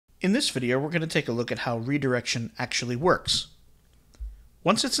In this video, we're going to take a look at how redirection actually works.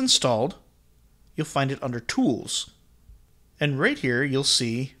 Once it's installed, you'll find it under Tools. And right here, you'll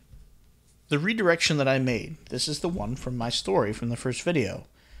see the redirection that I made. This is the one from my story from the first video.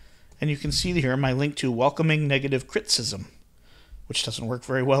 And you can see here my link to welcoming negative criticism, which doesn't work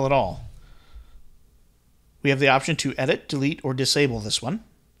very well at all. We have the option to edit, delete, or disable this one.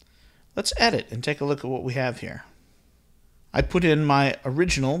 Let's edit and take a look at what we have here. I put in my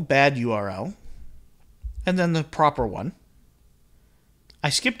original bad URL and then the proper one. I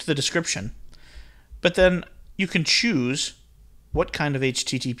skipped the description, but then you can choose what kind of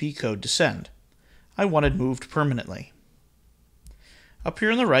HTTP code to send. I wanted moved permanently. Up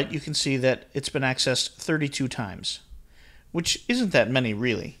here on the right, you can see that it's been accessed 32 times, which isn't that many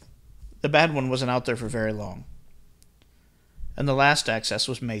really. The bad one wasn't out there for very long. And the last access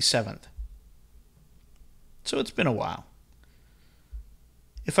was May 7th. So it's been a while.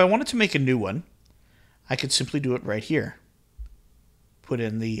 If I wanted to make a new one, I could simply do it right here. Put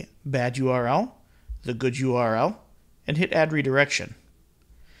in the bad URL, the good URL, and hit add redirection.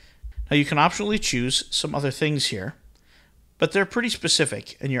 Now you can optionally choose some other things here, but they're pretty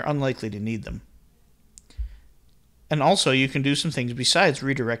specific and you're unlikely to need them. And also you can do some things besides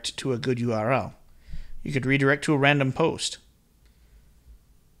redirect to a good URL. You could redirect to a random post.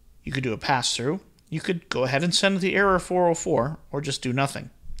 You could do a pass-through. You could go ahead and send the error 404 or just do nothing.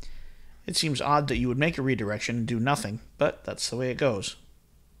 It seems odd that you would make a redirection and do nothing, but that's the way it goes.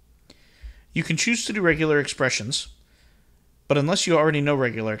 You can choose to do regular expressions, but unless you already know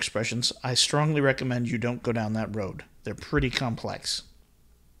regular expressions, I strongly recommend you don't go down that road. They're pretty complex.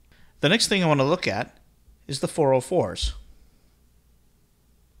 The next thing I want to look at is the Foro Force.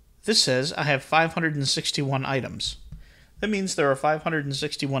 This says I have 561 items. That means there are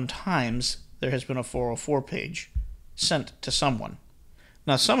 561 times there has been a 404 page sent to someone.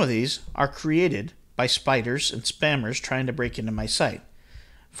 Now some of these are created by spiders and spammers trying to break into my site.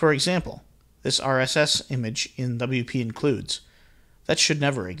 For example, this RSS image in WP Includes. That should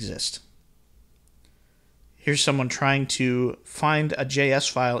never exist. Here's someone trying to find a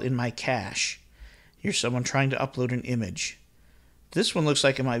JS file in my cache. Here's someone trying to upload an image. This one looks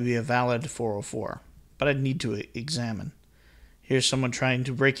like it might be a valid 404, but I'd need to examine. Here's someone trying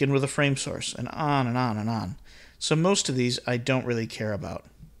to break in with a frame source, and on and on and on. So most of these I don't really care about.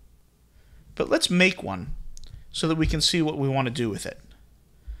 But let's make one so that we can see what we want to do with it.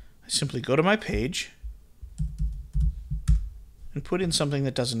 I simply go to my page and put in something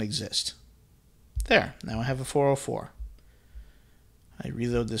that doesn't exist. There, now I have a 404. I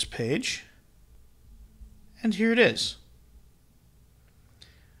reload this page, and here it is.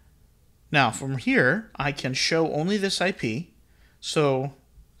 Now from here, I can show only this IP, so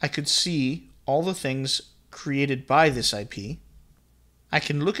I could see all the things created by this IP. I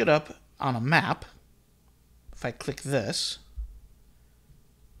can look it up on a map. If I click this,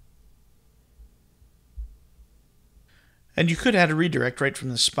 and you could add a redirect right from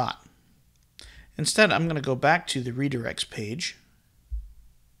this spot. Instead, I'm going to go back to the redirects page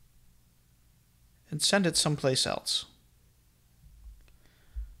and send it someplace else.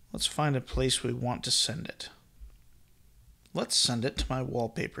 Let's find a place we want to send it. Let's send it to my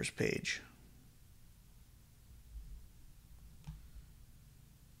wallpapers page.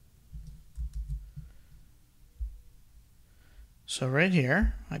 So right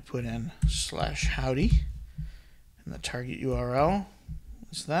here, I put in /howdy, and the target URL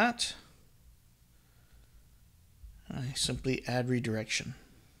is that. And I simply add redirection.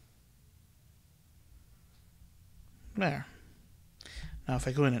 There. Now if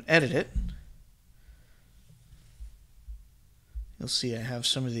I go in and edit it, you'll see I have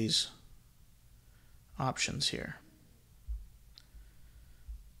some of these options here.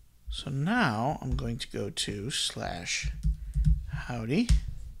 So now I'm going to go to /howdy,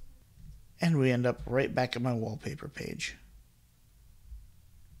 and we end up right back at my wallpaper page.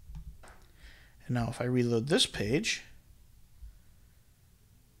 And now if I reload this page,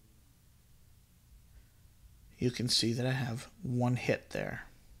 you can see that I have one hit there.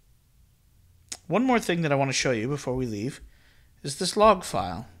 One more thing that I want to show you before we leave is this log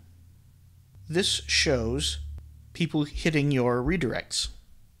file. This shows people hitting your redirects.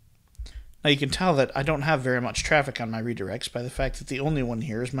 Now you can tell that I don't have very much traffic on my redirects by the fact that the only one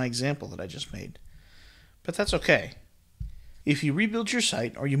here is my example that I just made. But that's okay. If you rebuild your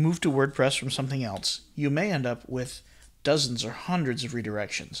site or you move to WordPress from something else, you may end up with dozens or hundreds of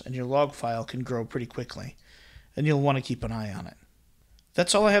redirections, and your log file can grow pretty quickly, and you'll want to keep an eye on it.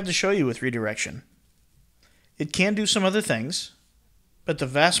 That's all I have to show you with redirection. It can do some other things, but the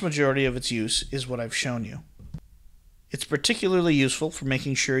vast majority of its use is what I've shown you. It's particularly useful for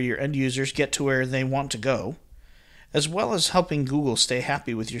making sure your end users get to where they want to go, as well as helping Google stay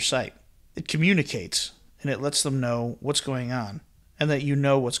happy with your site. It communicates, and it lets them know what's going on, and that you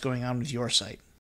know what's going on with your site.